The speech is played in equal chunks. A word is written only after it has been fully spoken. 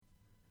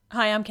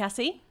Hi, I'm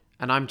Cassie,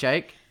 And I'm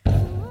Jake.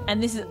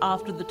 and this is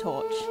After the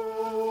Torch,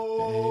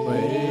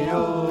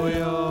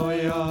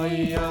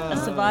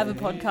 a Survivor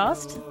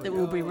podcast that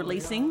we'll be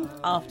releasing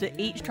after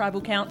each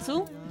tribal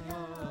council,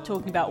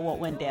 talking about what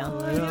went down.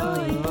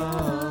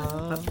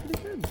 That's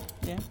pretty good.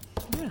 Yeah.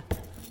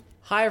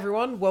 Hi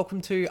everyone, welcome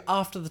to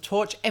After the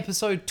Torch,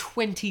 episode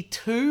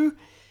 22.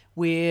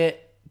 We're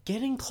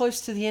getting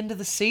close to the end of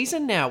the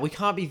season now. We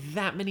can't be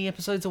that many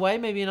episodes away,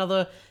 maybe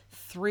another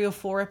 3 or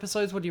 4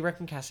 episodes. What do you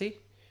reckon, Cassie?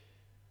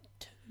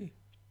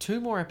 2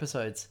 more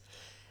episodes.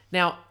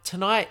 Now,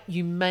 tonight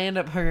you may end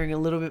up hearing a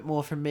little bit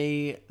more from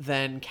me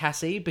than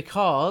Cassie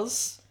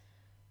because...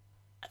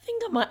 I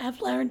think I might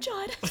have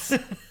laryngitis. I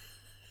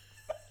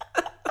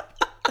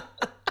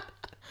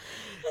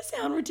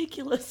sound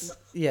ridiculous.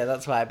 Yeah,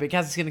 that's right. But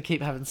Cassie's going to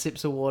keep having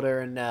sips of water,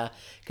 and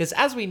because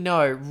as we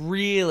know,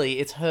 really,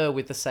 it's her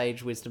with the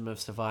sage wisdom of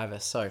Survivor.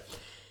 So,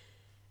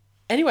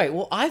 anyway,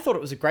 well, I thought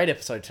it was a great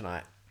episode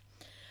tonight.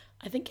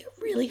 I think it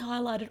really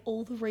highlighted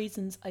all the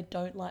reasons I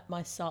don't like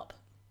my sup.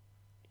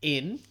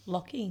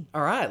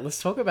 All right,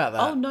 let's talk about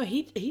that. Oh no,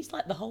 he's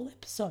like the whole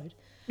episode.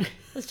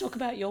 Let's talk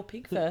about your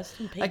pick first.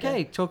 And Peter.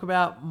 Okay, talk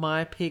about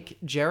my pick,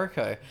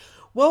 Jericho.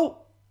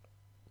 Well,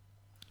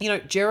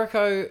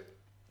 Jericho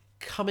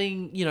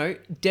coming,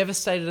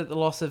 devastated at the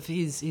loss of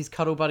his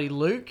cuddle buddy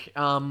Luke.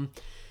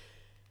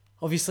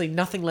 Obviously,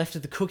 nothing left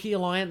of the Cookie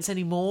Alliance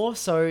anymore.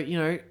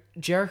 So,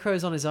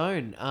 Jericho's on his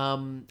own,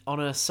 on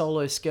a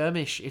solo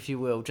skirmish, if you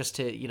will, just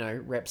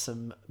to, rep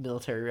some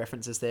military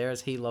references there,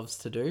 as he loves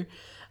to do.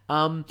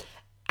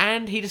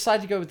 And he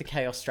decided to go with the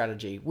Chaos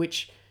strategy,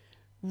 which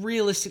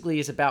realistically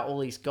is about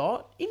all he's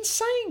got. In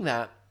saying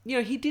that,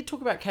 he did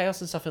talk about Chaos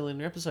and stuff earlier in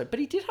the episode,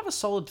 but he did have a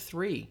solid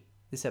 3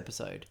 this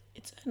episode.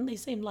 It certainly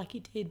seemed like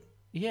he did.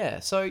 Yeah,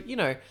 so,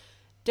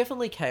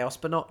 definitely Chaos,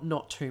 but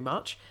not too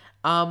much.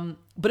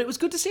 But it was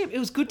good to see him. It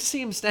was good to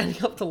see him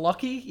standing up to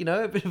Lockie,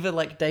 a bit of a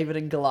like David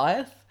and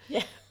Goliath.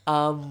 Yeah.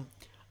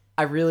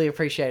 I really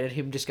appreciated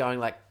him just going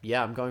like,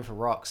 yeah, I'm going for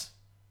rocks.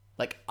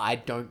 Like, I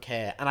don't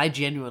care. And I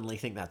genuinely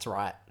think that's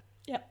right.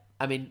 Yep.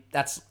 I mean,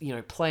 that's,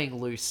 playing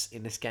loose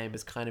in this game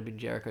has kind of been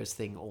Jericho's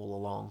thing all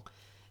along.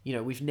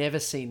 We've never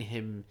seen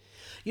him...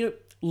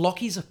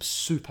 Lockie's a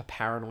super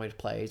paranoid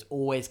player. He's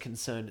always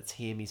concerned it's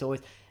him. He's always...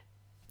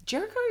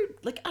 Jericho,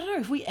 I don't know,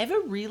 have we ever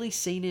really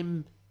seen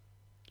him...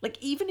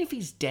 even if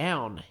he's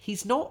down,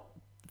 he's not...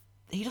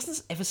 He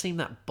doesn't ever seem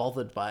that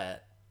bothered by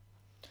it.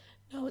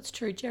 No, it's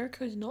true.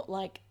 Jericho's not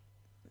like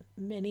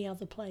many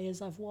other players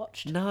I've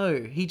watched.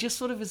 No, he just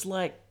sort of is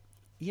like,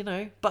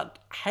 but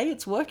hey,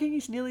 it's working.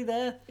 He's nearly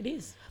there. It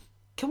is.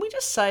 Can we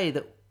just say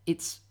that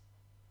it's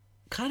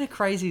kind of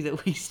crazy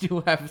that we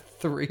still have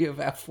 3 of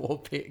our 4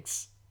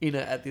 picks in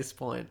it at this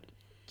point?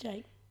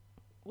 Jake,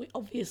 we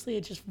obviously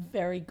are just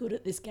very good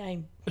at this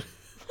game.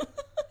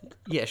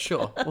 Yeah,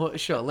 sure. Well,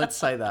 sure. Let's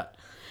say that.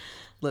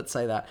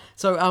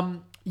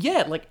 So,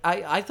 yeah,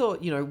 I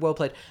thought, well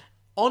played.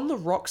 On the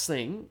rocks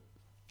thing,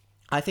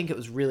 I think it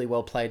was really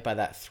well played by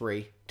that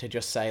 3 to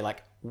just say,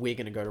 we're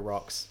going to go to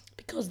rocks.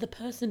 Because the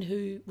person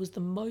who was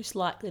the most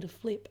likely to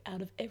flip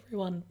out of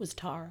everyone was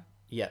Tara.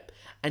 Yep.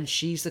 And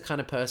she's the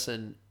kind of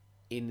person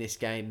in this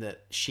game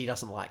that she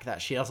doesn't like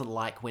that. She doesn't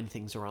like when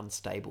things are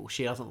unstable.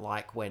 She doesn't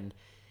like when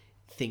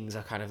things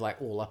are kind of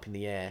all up in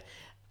the air.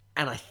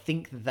 And I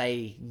think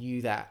they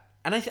knew that.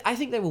 And I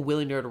think they were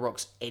willing to go to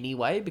rocks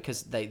anyway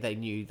because they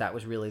knew that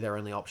was really their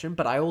only option.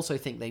 But I also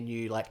think they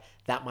knew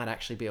that might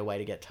actually be a way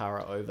to get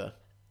Tara over.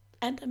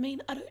 And I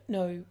mean, I don't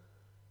know.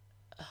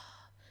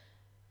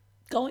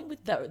 Going with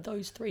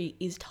those 3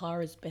 is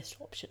Tara's best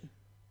option.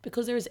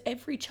 Because there is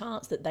every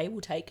chance that they will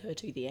take her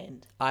to the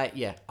end.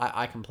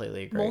 I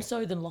completely agree. More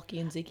so than Lockie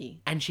and Ziggy.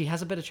 And she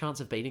has a better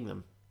chance of beating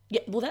them. Yeah,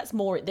 well, that's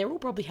more... They're all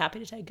probably happy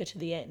to take her to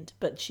the end,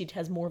 but she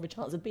has more of a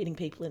chance of beating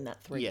people in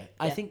that 3. Yeah,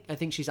 I think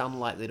she's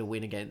unlikely to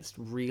win against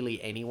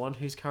really anyone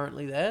who's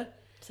currently there.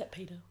 Except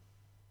Peter.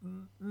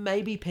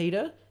 Maybe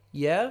Peter,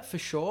 yeah, for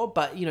sure.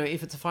 But,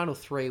 if it's a final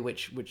 3,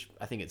 which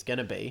I think it's going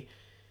to be...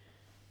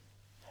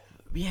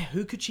 Yeah,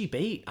 who could she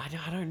beat? I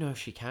don't know if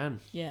she can.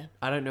 Yeah.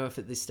 I don't know if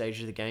at this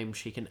stage of the game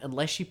she can,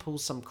 unless she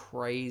pulls some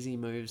crazy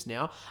moves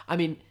now. I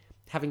mean,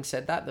 having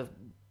said that,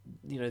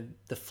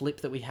 the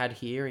flip that we had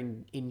here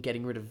in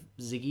getting rid of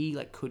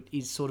Ziggy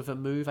is sort of a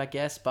move, I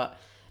guess. But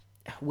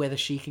whether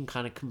she can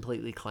kind of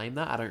completely claim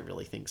that, I don't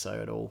really think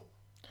so at all.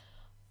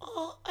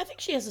 Oh, I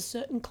think she has a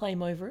certain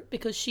claim over it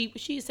because she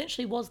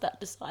essentially was that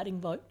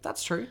deciding vote.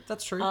 That's true.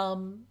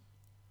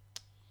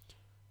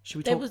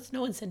 There was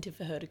no incentive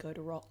for her to go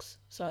to rocks,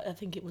 so I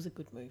think it was a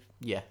good move.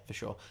 Yeah, for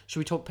sure. Should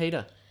we talk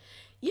Peter?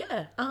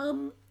 Yeah.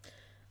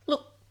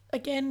 Look,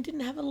 again,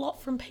 didn't have a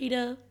lot from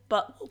Peter,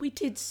 but what we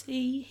did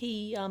see,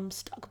 he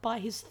stuck by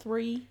his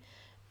 3,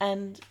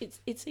 and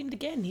it seemed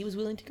again he was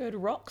willing to go to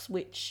rocks.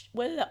 Which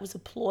whether that was a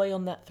ploy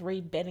on that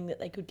 3 betting that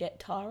they could get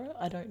Tara,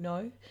 I don't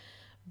know,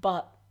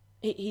 but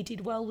he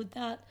did well with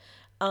that.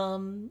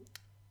 When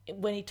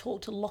he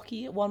talked to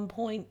Lockie at one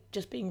point,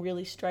 just being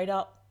really straight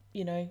up,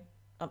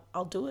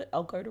 I'll do it.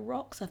 I'll go to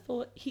rocks. I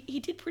thought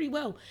he did pretty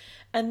well.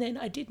 And then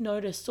I did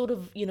notice sort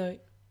of,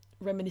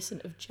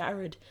 reminiscent of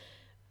Jared.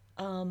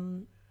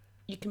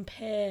 You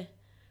compare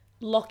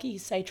Lockie,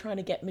 say, trying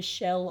to get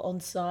Michelle on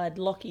side,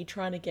 Lockie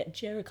trying to get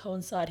Jericho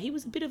on side. He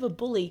was a bit of a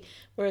bully,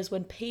 whereas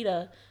when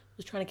Peter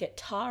was trying to get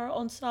Tara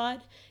on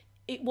side,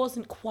 it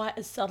wasn't quite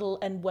as subtle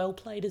and well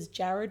played as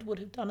Jared would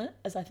have done it,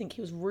 as I think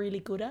he was really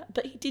good at.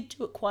 But he did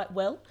do it quite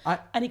well,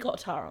 and he got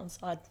Tara on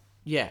side.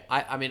 Yeah,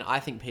 I mean, I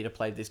think Peter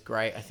played this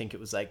great. I think it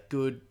was like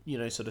good,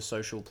 sort of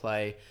social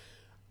play,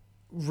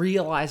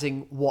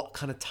 realizing what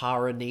kind of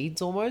Tara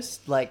needs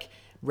almost, like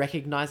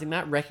recognizing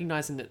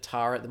that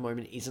Tara at the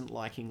moment isn't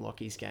liking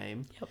Lockie's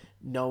game,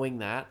 knowing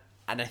that.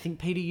 And I think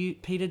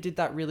Peter did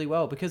that really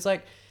well because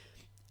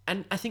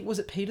and I think, was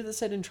it Peter that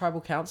said in Tribal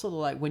Council,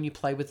 like, when you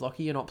play with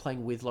Lockie, you're not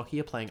playing with Lockie,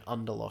 you're playing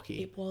under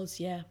Lockie. It was,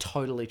 yeah.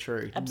 Totally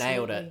true. Absolutely.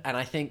 Nailed it. And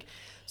I think,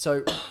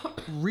 so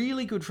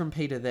really good from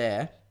Peter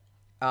there.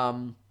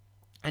 And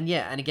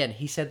again,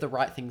 he said the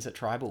right things at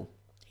Tribal.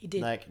 He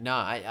did.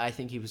 I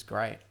think he was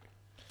great.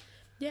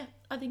 Yeah,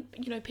 I think,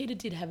 Peter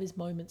did have his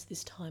moments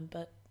this time,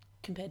 but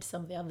compared to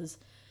some of the others,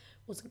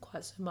 wasn't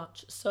quite so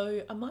much.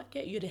 So I might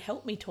get you to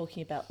help me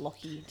talking about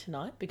Lockie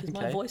tonight because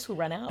my voice will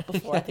run out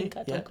before I think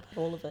I talk about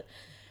all of it.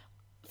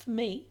 For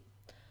me,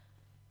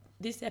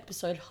 this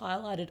episode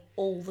highlighted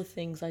all the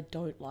things I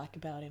don't like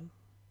about him.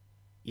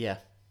 Yeah.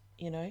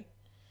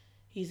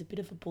 He's a bit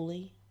of a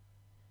bully.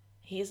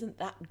 He isn't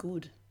that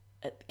good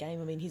at the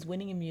game. I mean, he's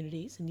winning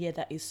immunities, and yeah,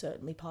 that is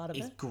certainly part of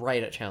He's it.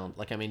 great at challenge.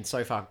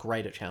 So far,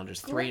 great at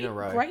challenges. 3 in a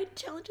row. Great at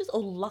challenges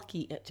or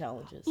lucky at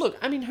challenges? Look,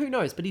 I mean, who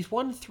knows? But he's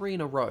won 3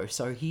 in a row,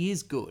 so he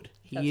is good.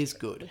 He is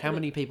good. How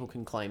many people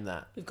can claim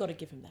that? We've got to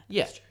give him that.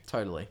 Yeah,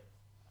 totally.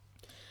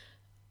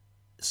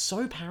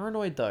 So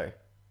paranoid, though.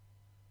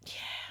 Yeah.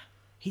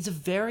 He's a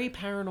very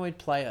paranoid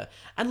player.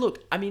 And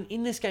look, I mean,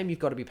 in this game, you've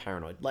got to be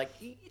paranoid. Like,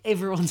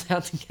 everyone's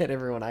out to get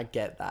everyone. I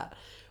get that.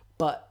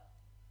 But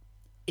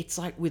it's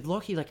like with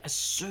Lockie, like, as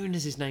soon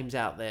as his name's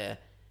out there,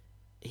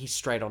 he's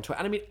straight onto it.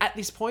 And I mean, at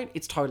this point,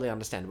 it's totally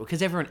understandable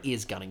because everyone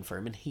is gunning for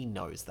him and he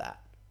knows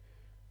that.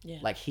 Yeah.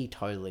 Like, he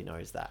totally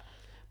knows that.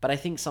 But I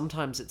think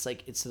sometimes it's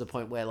to the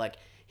point where, like,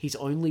 he's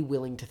only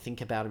willing to think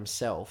about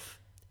himself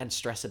and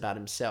stress about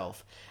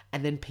himself.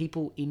 And then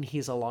people in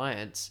his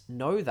alliance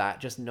know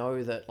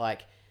that,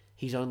 like,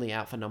 he's only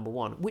out for number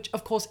one, which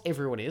of course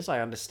everyone is, I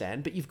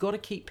understand, but you've got to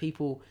keep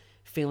people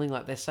feeling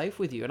like they're safe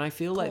with you. And I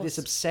feel like this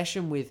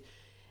obsession with,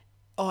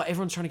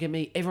 everyone's trying to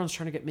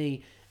get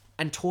me,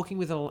 and talking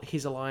with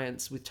his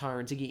alliance with Tara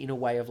and Ziggy in a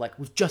way of like,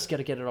 we've just got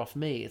to get it off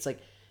me. It's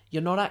like,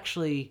 you're not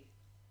actually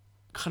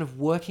kind of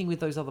working with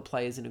those other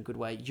players in a good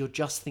way. You're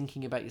just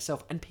thinking about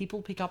yourself. And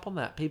people pick up on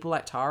that. People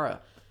like Tara.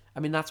 I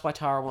mean, that's why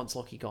Tara wants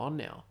Lockie gone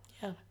now.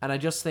 Yeah. And I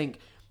just think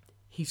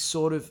he's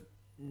sort of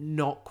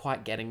not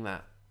quite getting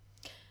that.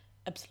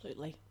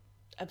 Absolutely.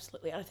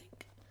 Absolutely. I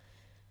think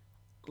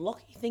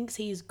Lockie thinks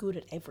he is good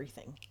at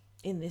everything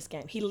in this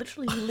game. He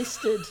literally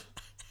listed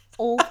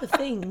all the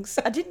things.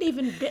 I didn't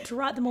even get to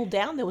write them all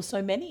down. There were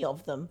so many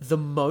of them. The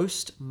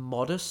most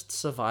modest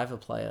Survivor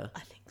player. I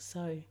think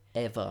so.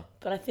 Ever.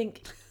 But I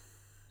think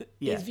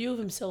his view of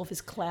himself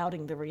is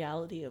clouding the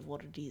reality of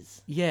what it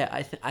is. Yeah,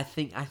 I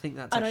think that's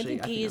actually, I don't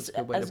think he is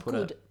a good way as to put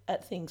good it.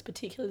 at things,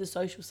 particularly the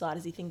social side,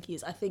 as he think he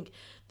is. I think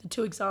the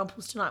 2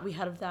 examples tonight we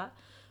had of that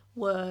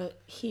were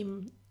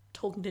him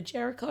talking to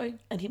Jericho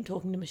and him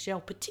talking to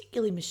Michelle,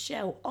 particularly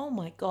Michelle. Oh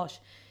my gosh.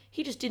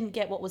 He just didn't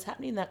get what was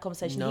happening in that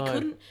conversation.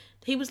 No.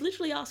 He was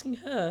literally asking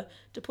her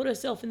to put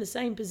herself in the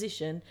same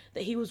position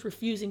that he was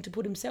refusing to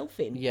put himself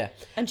in. Yeah.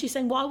 And she's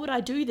saying, why would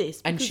I do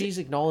this? And she's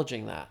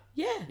acknowledging that.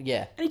 Yeah.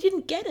 Yeah. And he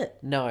didn't get it.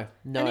 No.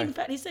 And in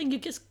fact, he's saying, you're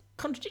just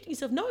contradicting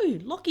yourself. No,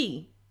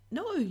 Lockie.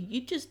 No,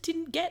 you just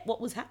didn't get what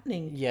was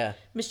happening. Yeah.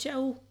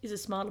 Michelle is a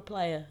smarter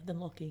player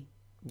than Lockie.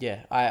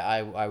 Yeah,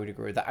 I would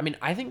agree with that. I mean,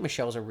 I think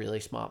Michelle's a really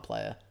smart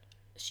player.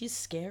 She's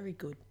scary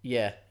good.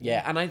 Yeah.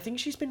 And I think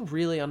she's been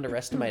really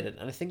underestimated.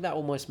 And I think that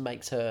almost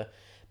makes her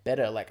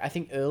better. Like, I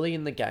think early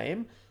in the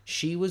game,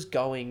 she was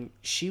doing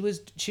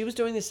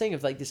this thing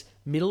of like this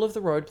middle of the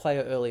road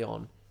player early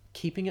on,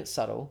 keeping it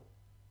subtle.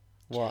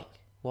 What? Jake,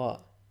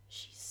 What?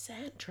 she's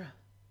Sandra.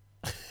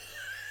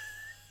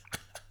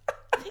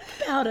 Think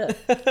about it.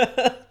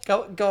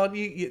 Go on,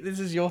 this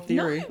is your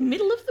theory. No,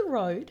 middle of the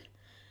road,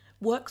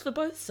 works for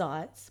both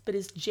sides, but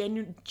is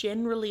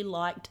generally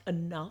liked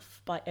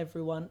enough by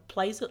everyone,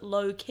 plays it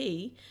low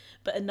key,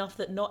 but enough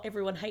that not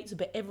everyone hates her,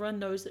 but everyone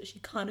knows that she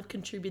kind of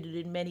contributed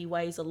in many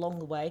ways along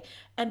the way.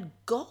 And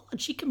God,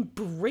 she can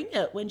bring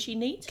it when she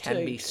needs to.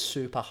 Can be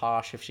super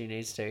harsh if she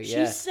needs to,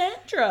 yeah. She's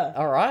Sandra.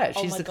 All right,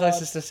 Oh she's my the God.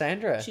 closest to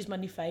Sandra. She's my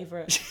new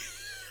favourite.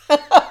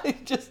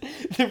 Just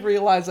the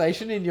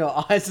realization in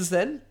your eyes is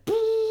then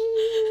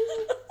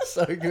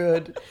so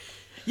good.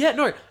 Yeah,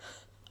 no,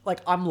 like,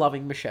 I'm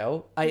loving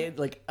Michelle. I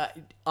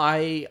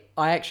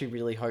actually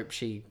really hope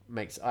she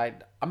makes.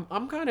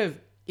 I'm kind of,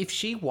 if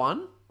she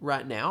won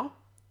right now,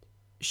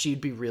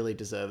 she'd be really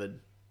deserved.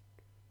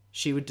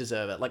 She would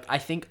deserve it. Like, I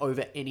think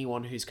over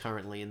anyone who's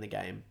currently in the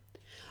game.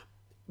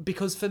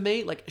 Because for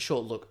me, like, sure,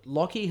 look,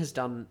 Lockie has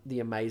done the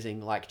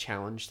amazing, like,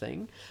 challenge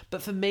thing,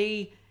 but for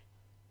me,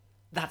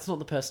 that's not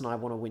the person I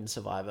want to win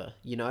Survivor,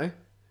 you know?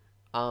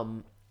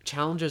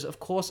 Challenges, of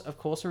course,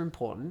 are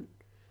important,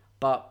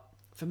 but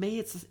for me,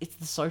 it's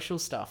the social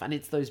stuff, and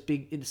it's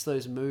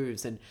those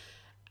moves,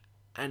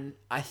 and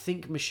I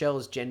think Michelle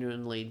has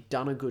genuinely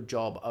done a good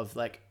job of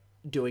like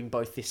doing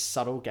both this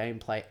subtle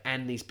gameplay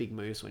and these big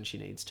moves when she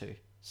needs to.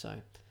 So,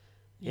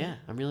 yeah,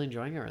 I'm really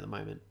enjoying her at the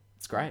moment.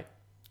 It's great.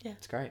 Yeah,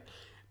 it's great.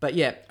 But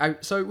yeah,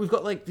 so we've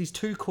got like these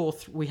two core.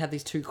 We had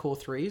these two core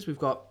threes. We've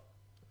got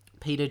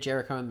Peter,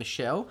 Jericho, and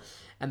Michelle,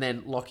 and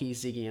then Lockie,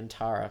 Ziggy, and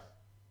Tara.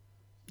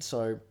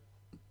 So,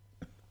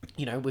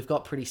 you know, we've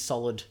got pretty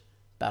solid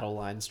battle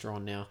lines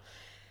drawn now.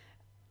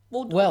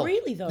 Well, not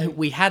really though.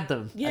 We had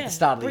them at the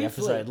start of the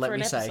episode. Let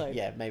me say, episode.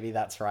 Yeah, maybe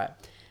that's right.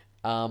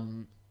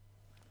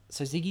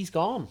 So Ziggy's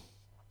gone.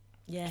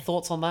 Yeah.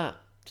 Thoughts on that?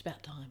 It's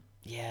about time.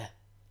 Yeah.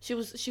 She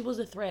was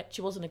a threat.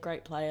 She wasn't a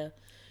great player.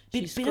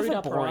 She Bit screwed of a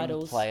up her boring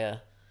idols.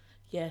 player.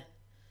 Yeah.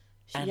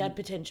 She had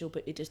potential,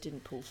 but it just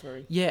didn't pull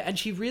through. Yeah, and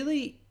she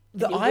really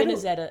The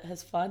winner's edit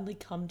has finally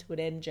come to an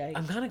end, Jake.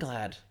 I'm kind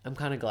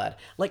of glad.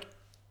 Like,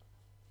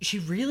 she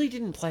really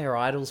didn't play her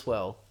idols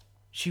well.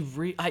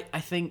 I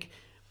think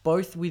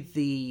both with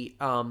the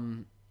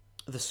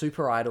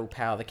super idol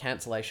power, the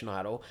cancellation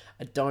idol,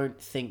 I don't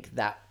think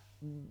that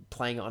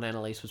playing it on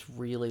Annalise was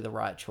really the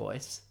right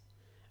choice.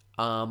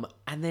 And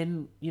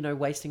then, you know,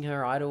 wasting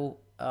her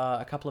idol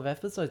a couple of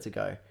episodes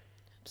ago.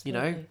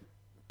 Absolutely. You know,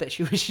 that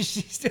she wishes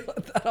she still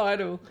had that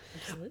idol.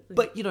 Absolutely.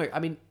 But, you know, I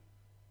mean,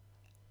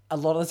 a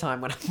lot of the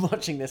time when I'm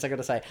watching this, I got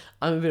to say,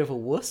 I'm a bit of a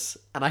wuss,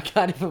 and I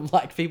can't even,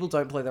 like, people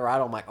don't play the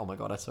idol. I'm like, oh my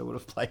God, I so would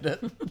have played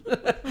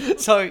it.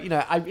 So, you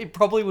know, it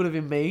probably would have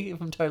been me, if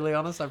I'm totally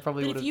honest. I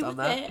probably would have done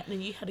that. If you were there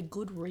and you had a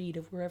good read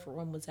of where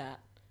everyone was at,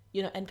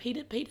 you know, and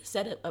Peter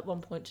said it at one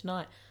point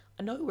tonight,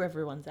 I know where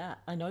everyone's at.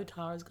 I know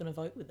Tara's going to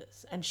vote with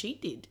us. And she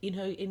did in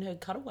her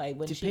cutaway.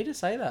 Did Peter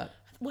say that?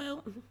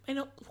 Well, may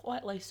not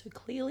quite like so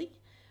clearly,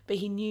 but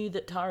he knew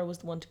that Tara was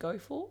the one to go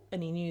for,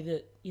 and he knew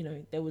that, you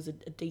know, there was a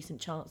decent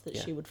chance that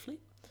she would flip.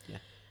 Yeah.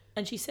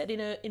 And she said in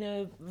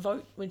a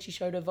vote, when she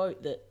showed her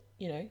vote, that,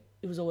 you know,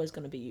 it was always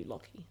going to be you,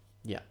 Lockie.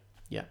 Yeah,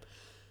 yeah.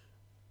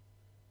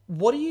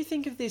 What do you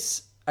think of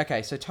this?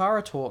 Okay, so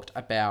Tara talked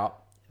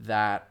about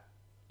that,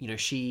 you know,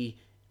 she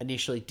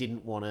initially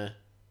didn't want to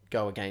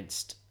go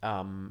against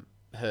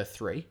her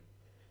three,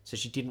 so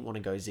she didn't want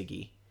to go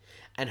Ziggy.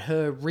 And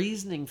her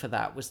reasoning for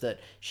that was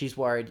that she's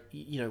worried,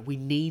 you know, we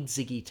need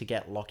Ziggy to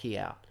get Lockie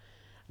out.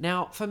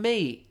 Now, for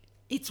me,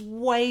 it's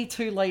way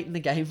too late in the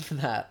game for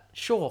that.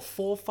 Sure,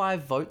 4 or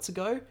 5 votes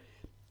ago,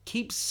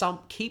 keep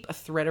a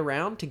threat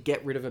around to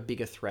get rid of a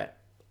bigger threat.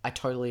 I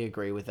totally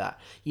agree with that.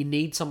 You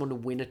need someone to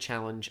win a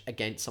challenge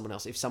against someone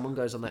else. If someone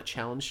goes on that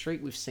challenge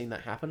streak, we've seen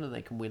that happen and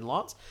they can win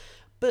lots.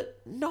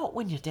 But not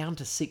when you're down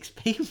to 6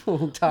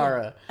 people,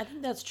 Tara. Yeah, I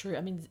think that's true.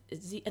 I mean,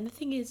 and the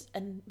thing is,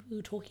 and we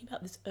were talking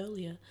about this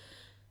earlier,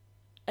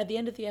 at the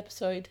end of the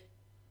episode,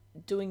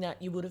 doing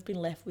that, you would have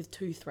been left with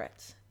 2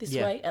 threats. This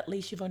way, at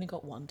least you've only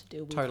got 1 to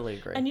deal with. Totally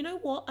agree. And you know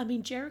what? I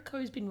mean,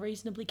 Jericho's been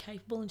reasonably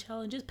capable in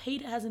challenges.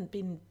 Peter hasn't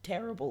been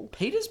terrible.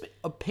 Peter's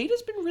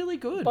been really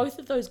good. Both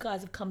of those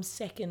guys have come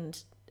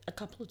second a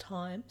couple of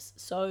times.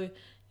 So,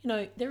 you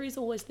know, there is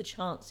always the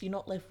chance you're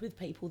not left with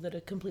people that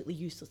are completely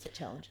useless at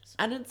challenges.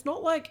 And it's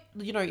not like,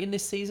 you know, in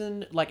this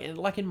season, like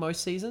in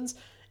most seasons,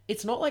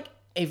 it's not like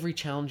every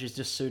challenge is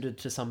just suited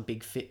to some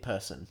big fit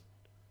person.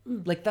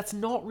 Like, that's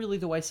not really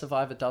the way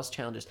Survivor does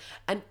challenges.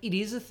 And it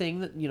is a thing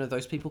that, you know,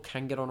 those people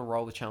can get on a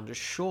roll with challenges,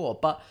 sure.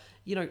 But,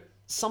 you know,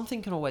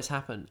 something can always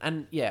happen.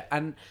 And, yeah,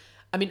 and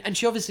I mean, and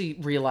she obviously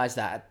realised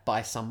that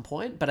by some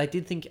point. But I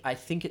think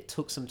it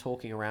took some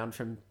talking around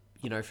from,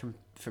 you know, from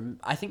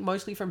I think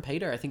mostly from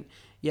Peter. I think,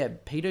 yeah,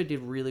 Peter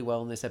did really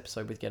well in this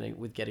episode with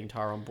getting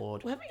Tara on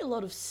board. We're having a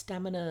lot of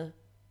stamina,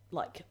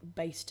 like,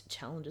 based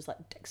challenges,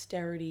 like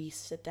dexterity,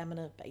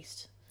 stamina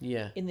based.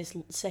 Yeah. In this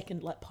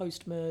second, like,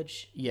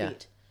 post-merge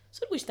bit.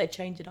 So I wish they'd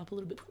change it up a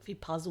little bit, put a few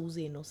puzzles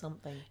in or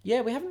something.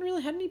 Yeah, we haven't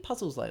really had any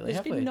puzzles lately,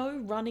 have we? There's been no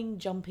running,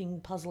 jumping,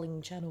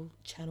 puzzling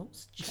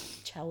challenges.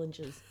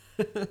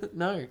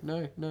 No,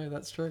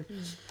 that's true.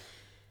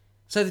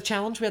 So the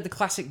challenge, we had the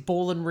classic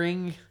ball and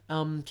ring,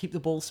 keep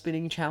the ball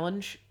spinning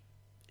challenge.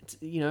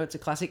 It's a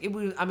classic. It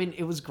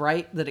was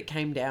great that it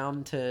came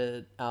down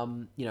to,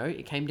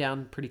 it came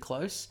down pretty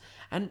close.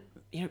 And,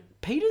 you know,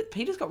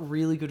 Peter's got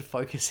really good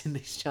focus in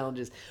these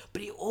challenges,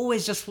 but he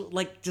always just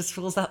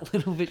falls that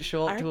little bit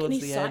short towards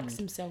the end. I reckon he psychs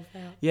himself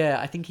out.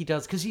 Yeah, I think he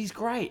does, because he's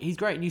great. He's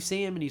great, and you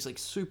see him, and he's like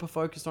super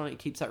focused on it. He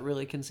keeps that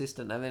really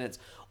consistent, and then it's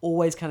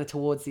always kind of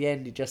towards the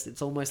end.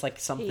 It's almost like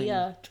something.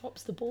 He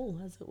drops the ball,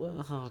 as it were.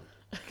 Oh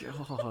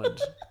God,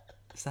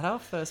 is that our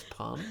first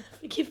pun?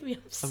 Forgive me,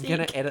 I'm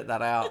gonna edit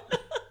that out.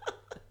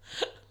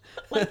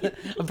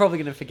 I'm probably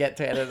going to forget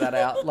to edit that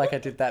out, like I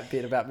did that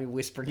bit about me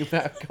whispering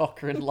about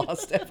Cochrane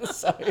last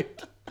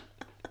episode.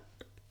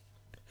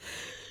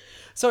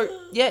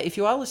 So, yeah, if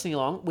you are listening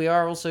along, we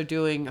are also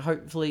doing,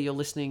 hopefully you're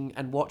listening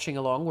and watching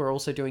along, we're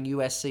also doing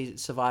USC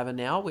Survivor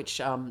now, which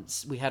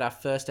we had our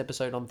first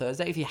episode on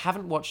Thursday. If you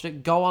haven't watched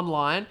it, go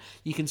online,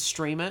 you can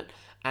stream it,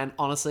 and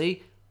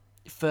honestly,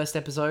 first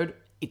episode,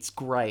 it's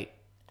great.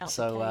 Out the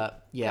So, gate.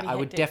 yeah, Pretty I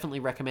would hectic. definitely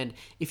recommend.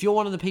 If you're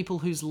one of the people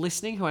who's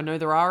listening, who I know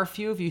there are a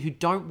few of you who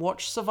don't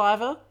watch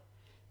Survivor,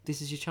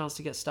 this is your chance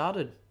to get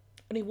started.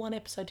 Only one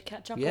episode to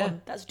catch up Yeah.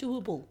 on. That's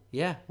doable.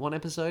 Yeah, one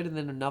episode and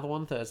then another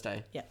one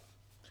Thursday. Yeah.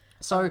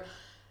 So,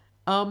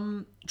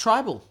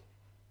 Tribal.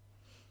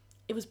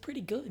 It was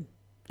pretty good.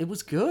 It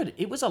was good.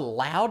 It was a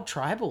loud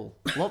Tribal.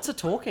 Lots of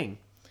talking.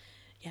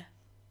 Yeah.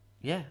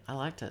 Yeah, I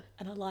liked it.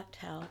 And I liked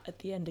how at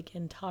the end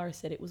again Tara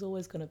said it was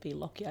always going to be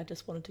Lockie. I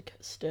just wanted to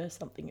stir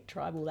something at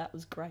Tribal. That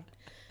was great.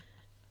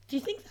 Do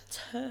you think that's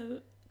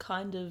her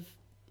kind of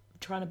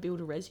trying to build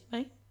a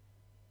resume?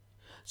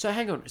 So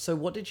hang on. So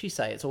what did she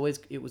say?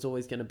 It was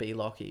always going to be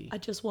Lockie. I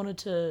just wanted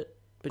to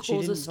But she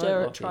cause a didn't stir vote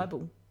at Lockie.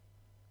 Tribal.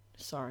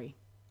 Sorry.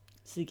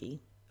 Ziggy.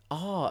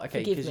 Oh, okay.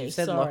 Forgive Because you me,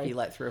 said sorry. Lockie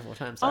like 3 or 4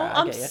 times. Sorry, Oh, I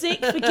I'm get ya.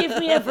 sick. Forgive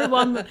me,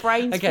 everyone. My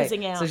brain's Okay,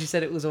 fizzing out. so she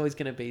said it was always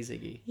going to be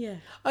Ziggy. Yeah.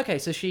 Okay,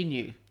 so she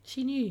knew.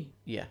 She knew.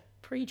 Yeah.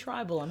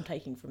 Pre-Tribal, I'm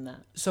taking from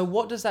that. So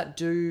what does that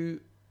do?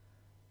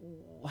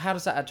 How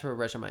does that add to her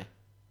resume?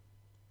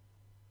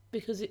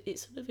 Because it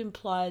sort of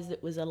implies that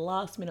it was a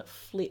last-minute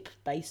flip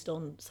based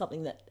on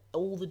something that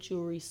all the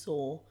jury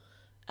saw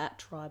at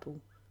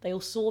Tribal. They all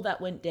saw that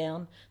went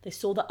down. They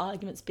saw the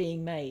arguments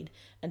being made,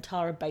 and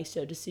Tara based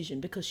her decision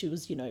because she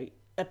was,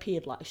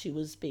 appeared like she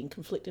was being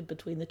conflicted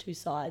between the two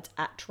sides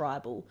at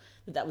Tribal.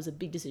 That was a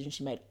big decision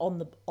she made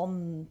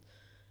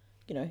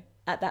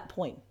at that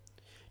point.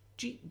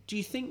 Do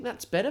you think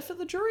that's better for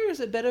the jury, or is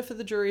it better for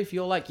the jury if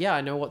you're like, yeah,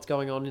 I know what's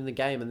going on in the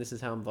game and this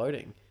is how I'm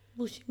voting?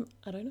 Well,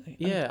 I don't know.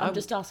 Yeah, I'm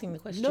just asking the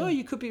question. No,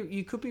 you could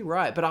be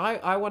right, but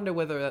I wonder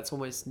whether that's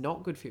almost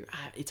not good for you.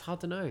 It's hard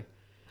to know.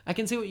 I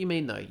can see what you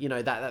mean though.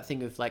 That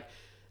thing of like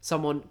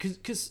someone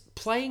because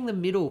playing the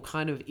middle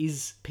kind of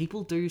is,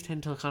 people do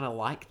tend to kind of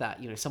like that.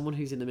 Someone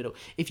who's in the middle.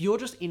 If you're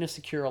just in a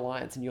secure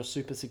alliance and you're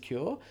super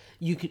secure,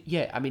 you can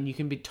you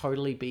can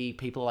totally be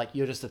people like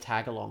you're just a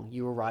tag along.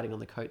 You were riding on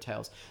the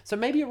coattails. So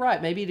maybe you're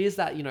right. Maybe it is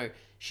that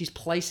she's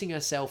placing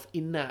herself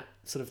in that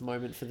sort of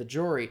moment for the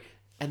jury.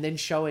 And then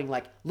showing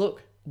like,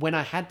 look, when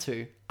I had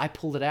to, I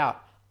pulled it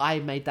out. I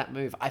made that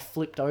move. I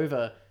flipped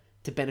over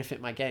to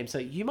benefit my game. So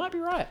you might be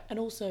right. And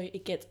also,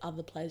 it gets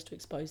other players to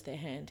expose their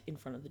hand in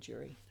front of the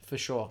jury. For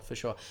sure.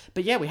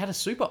 But yeah, we had a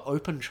super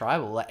open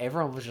Tribal. Like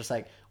everyone was just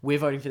like, we're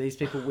voting for these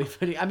people. We're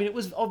voting. I mean, it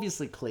was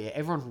obviously clear.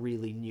 Everyone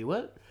really knew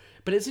it.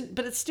 But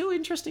it's still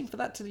interesting for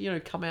that to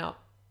come out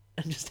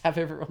and just have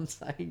everyone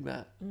saying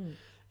that. Mm.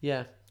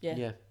 Yeah.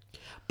 Yeah.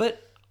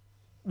 But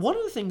one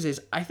of the things is,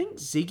 I think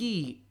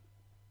Ziggy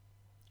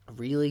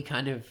really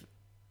kind of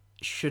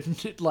should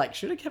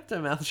have kept her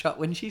mouth shut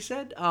when she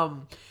said I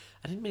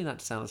didn't mean that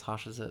to sound as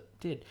harsh as it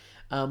did.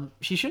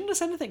 She shouldn't have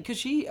said anything because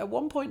she at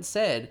one point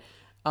said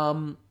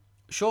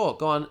sure,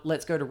 go on,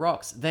 let's go to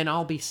Rocks, then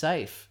I'll be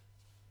safe.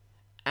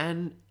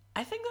 And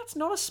I think that's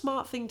not a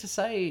smart thing to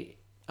say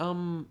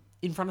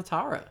in front of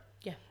Tara.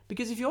 Yeah.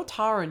 Because if you're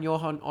Tara and you're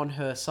on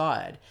her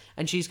side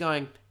and she's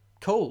going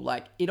cool,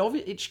 like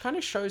it kind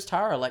of shows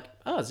Tara like,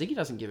 oh, Ziggy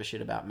doesn't give a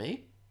shit about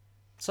me.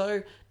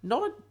 So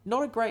not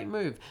a great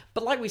move.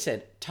 But like we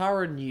said,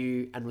 Tara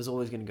knew and was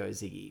always going to go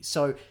Ziggy.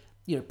 So,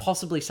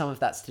 possibly some of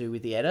that's to do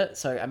with the edit.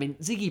 So, I mean,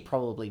 Ziggy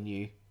probably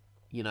knew,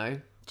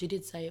 She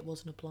did say it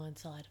wasn't a blind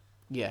side.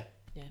 Yeah.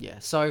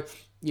 So,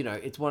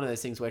 it's one of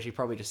those things where she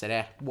probably just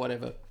said,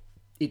 whatever.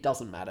 It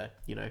doesn't matter,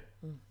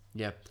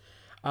 Yeah.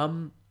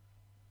 All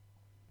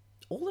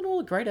in all,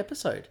 a great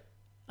episode.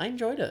 I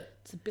enjoyed it.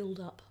 It's a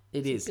build-up.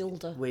 It is. A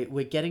builder.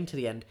 We're getting to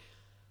the end.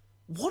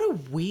 What a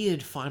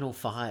weird final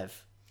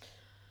 5.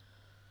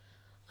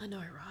 I know,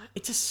 right?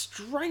 It's a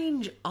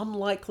strange,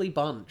 unlikely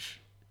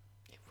bunch.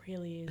 It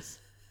really is.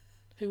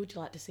 Who would you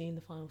like to see in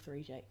the final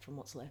 3, Jake, from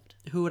what's left?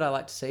 Who would I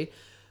like to see?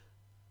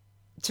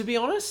 To be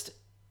honest,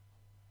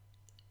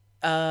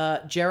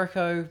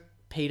 Jericho,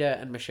 Peter,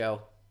 and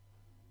Michelle.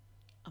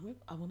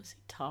 I want to see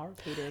Tara,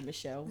 Peter, and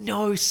Michelle.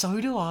 No,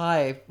 so do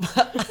I.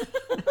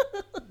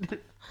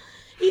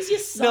 He's your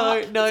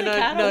son. No.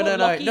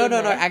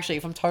 Actually,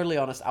 if I'm totally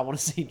honest, I want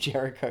to see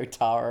Jericho,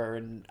 Tara,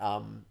 and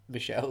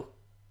Michelle.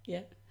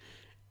 Yeah.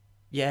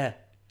 Yeah,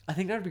 I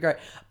think that would be great.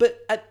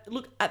 But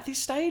at this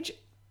stage,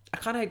 I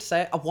kind of hate to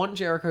say it, I want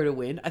Jericho to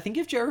win. I think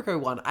if Jericho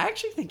won, I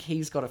actually think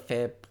he's got a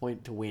fair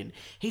point to win.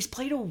 He's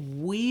played a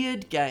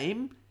weird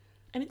game.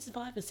 And it's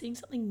Survivor. Seeing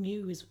something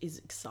new is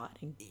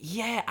exciting.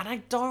 Yeah, and I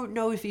don't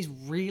know if he's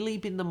really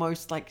been the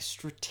most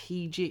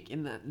strategic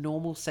in that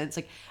normal sense.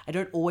 I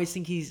don't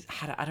think he's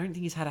had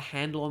a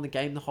handle on the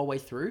game the whole way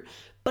through.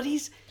 But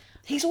he's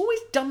always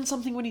done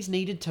something when he's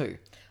needed to.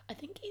 I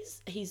think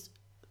he's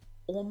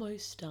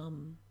almost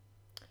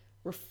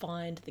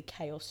refined the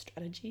chaos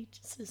strategy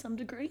to some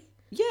degree.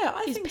 Yeah,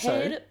 I He's think so.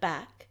 pared it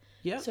back.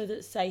 Yeah. So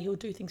that, say, he'll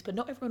do things, but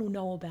not everyone will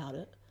know about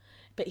it.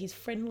 But he's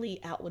friendly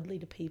outwardly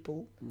to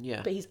people.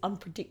 Yeah. But he's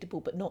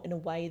unpredictable, but not in a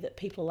way that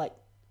people are like,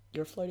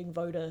 you're a floating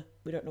voter,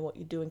 we don't know what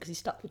you're doing, because he's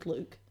stuck with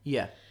Luke.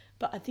 Yeah.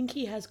 But I think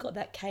he has got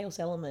that chaos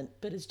element,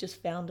 but has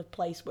just found a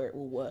place where it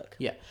will work.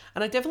 Yeah.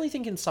 And I definitely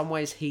think in some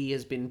ways he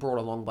has been brought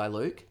along by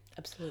Luke.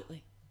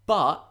 Absolutely.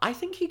 But I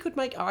think he could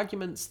make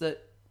arguments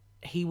that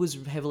he was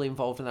heavily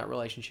involved in that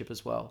relationship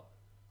as well.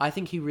 I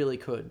think he really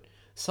could.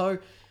 So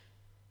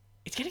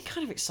it's getting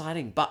kind of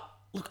exciting. But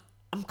look,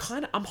 I'm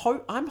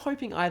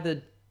hoping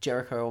either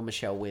Jericho or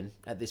Michelle win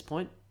at this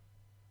point.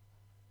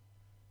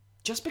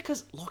 Just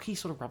because Lockie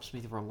sort of rubs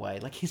me the wrong way.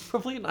 Like, he's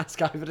probably a nice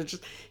guy, but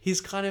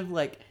he's kind of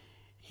like,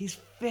 he's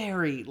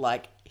very,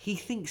 like, he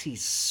thinks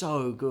he's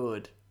so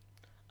good.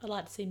 I'd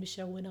like to see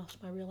Michelle win after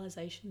my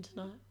realisation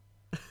tonight.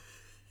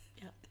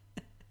 Yeah.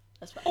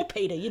 That's right. Or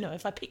Peter,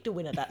 if I picked a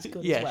winner, that's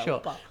good as well.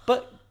 Sure.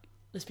 But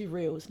let's be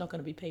real, it's not going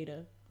to be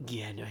Peter.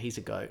 Yeah, no, he's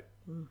a goat.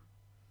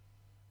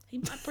 He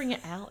might bring it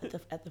out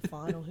at the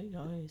final, who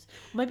knows?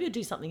 Maybe he'll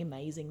do something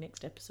amazing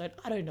next episode.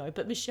 I don't know,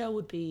 but Michelle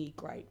would be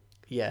great.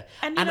 Yeah.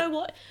 And you know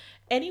what?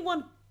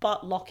 Anyone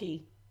but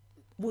Lockie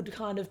would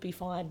kind of be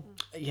fine.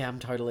 Yeah, I'm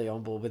totally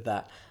on board with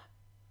that.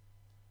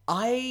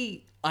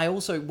 I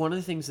also, one of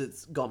the things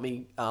that's got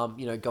me,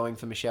 going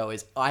for Michelle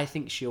is I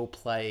think she'll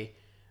play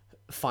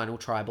Final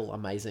Tribal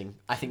amazing.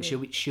 I think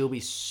she'll be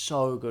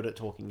so good at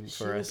talking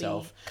for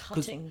herself.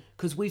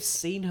 Because we've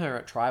seen her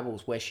at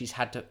tribals where she's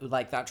had to,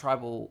 like that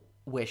tribal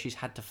where she's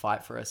had to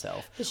fight for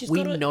herself.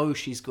 We know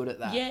she's good at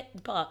that. Yeah,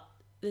 but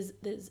there's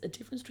a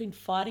difference between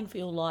fighting for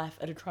your life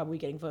at a tribal you're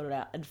getting voted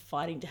out and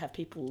fighting to have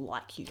people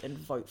like you and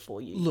vote for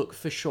you. Look,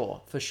 for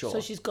sure. So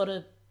she's got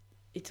to,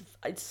 it's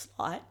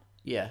slight.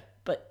 Yeah.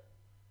 But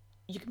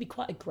you can be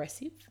quite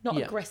aggressive. Not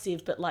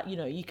aggressive, but like,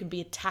 you can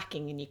be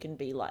attacking and you can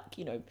be like,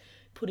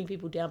 putting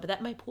people down. But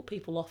that may put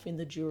people off in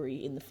the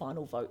jury in the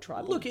final vote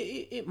tribal. Look,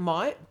 it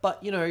might,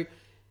 but,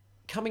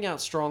 coming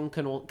out strong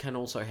can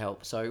also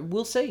help. So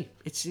we'll see.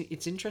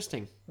 It's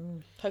interesting.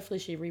 Hopefully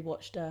she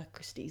rewatched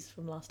Christie's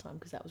from last time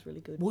because that was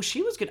really good. Well,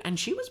 she was good. And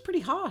she was pretty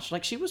harsh.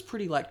 Like, she was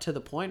pretty, to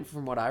the point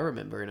from what I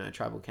remember in her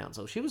tribal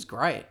council. She was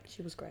great.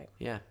 She was great.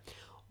 Yeah.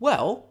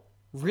 Well,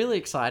 really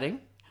exciting.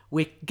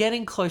 We're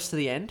getting close to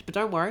the end, but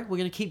don't worry. We're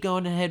going to keep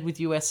going ahead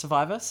with US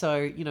Survivor.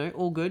 So,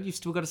 all good. You've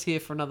still got us here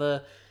for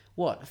another,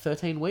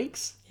 13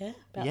 weeks? Yeah.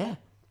 Yeah.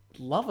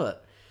 Love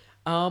it.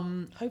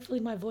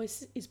 Hopefully my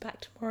voice is back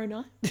tomorrow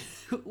night.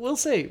 We'll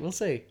see.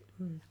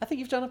 I think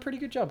you've done a pretty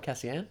good job,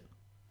 Cassian.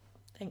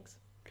 Thanks.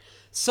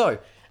 So,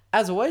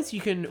 as always,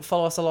 you can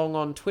follow us along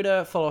on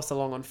Twitter, follow us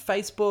along on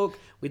Facebook.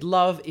 We'd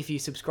love if you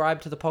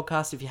subscribe to the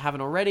podcast if you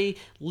haven't already.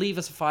 Leave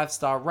us a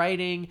 5-star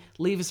rating.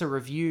 Leave us a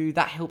review.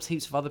 That helps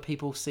heaps of other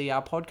people see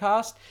our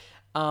podcast.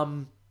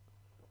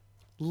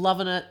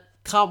 Loving it.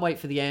 Can't wait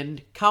for the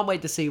end. Can't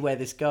wait to see where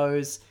this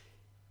goes.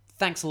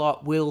 Thanks a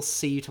lot. We'll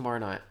see you tomorrow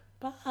night.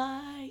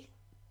 Bye.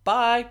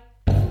 Bye.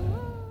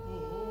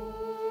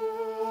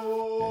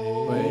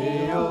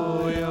 Way